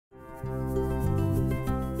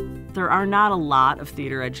There are not a lot of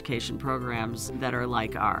theater education programs that are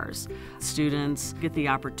like ours. Students get the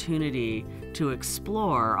opportunity to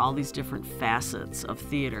explore all these different facets of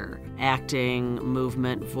theater, acting,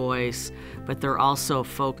 movement, voice, but they're also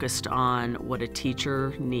focused on what a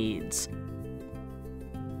teacher needs.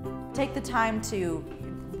 Take the time to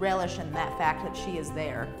relish in that fact that she is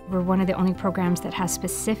there. We're one of the only programs that has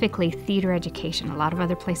specifically theater education. A lot of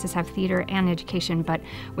other places have theater and education, but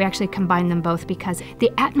we actually combine them both because the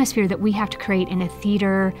atmosphere that we have to create in a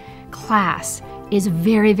theater class is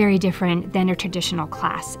very, very different than a traditional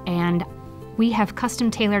class. And we have custom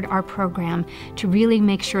tailored our program to really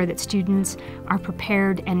make sure that students are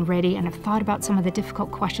prepared and ready and have thought about some of the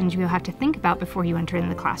difficult questions you'll have to think about before you enter in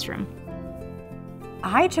the classroom.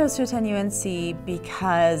 I chose to attend UNC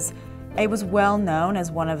because it was well known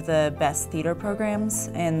as one of the best theater programs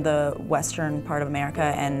in the western part of America,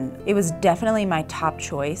 and it was definitely my top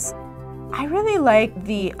choice. I really like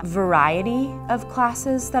the variety of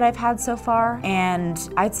classes that I've had so far, and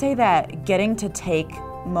I'd say that getting to take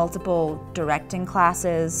multiple directing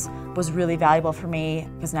classes was really valuable for me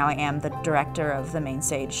because now I am the director of the Main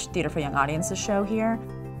Stage Theater for Young Audiences show here.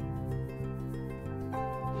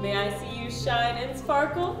 May I see you shine and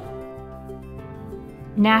sparkle?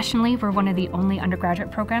 Nationally, we're one of the only undergraduate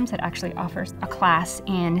programs that actually offers a class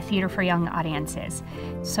in Theater for Young Audiences.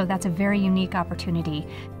 So that's a very unique opportunity.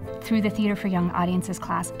 Through the Theater for Young Audiences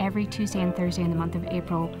class, every Tuesday and Thursday in the month of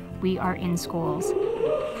April, we are in schools.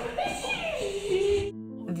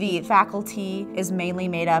 The faculty is mainly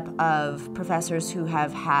made up of professors who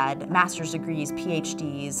have had master's degrees,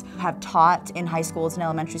 PhDs, have taught in high schools and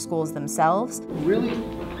elementary schools themselves. Really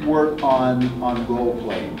work on role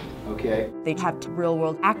playing, okay? They have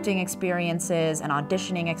real-world acting experiences and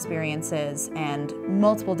auditioning experiences and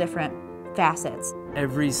multiple different facets.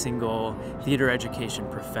 Every single theater education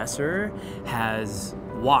professor has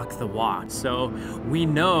walked the walk. So we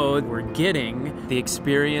know we're getting the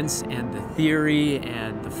experience and the theory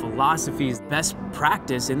and the philosophies, best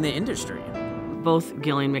practice in the industry. Both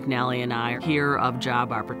Gillian McNally and I hear of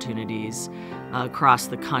job opportunities across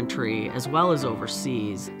the country as well as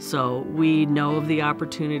overseas. So we know of the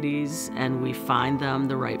opportunities and we find them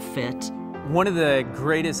the right fit. One of the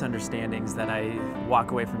greatest understandings that I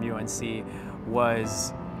walk away from UNC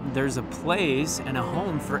was there's a place and a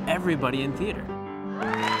home for everybody in theater.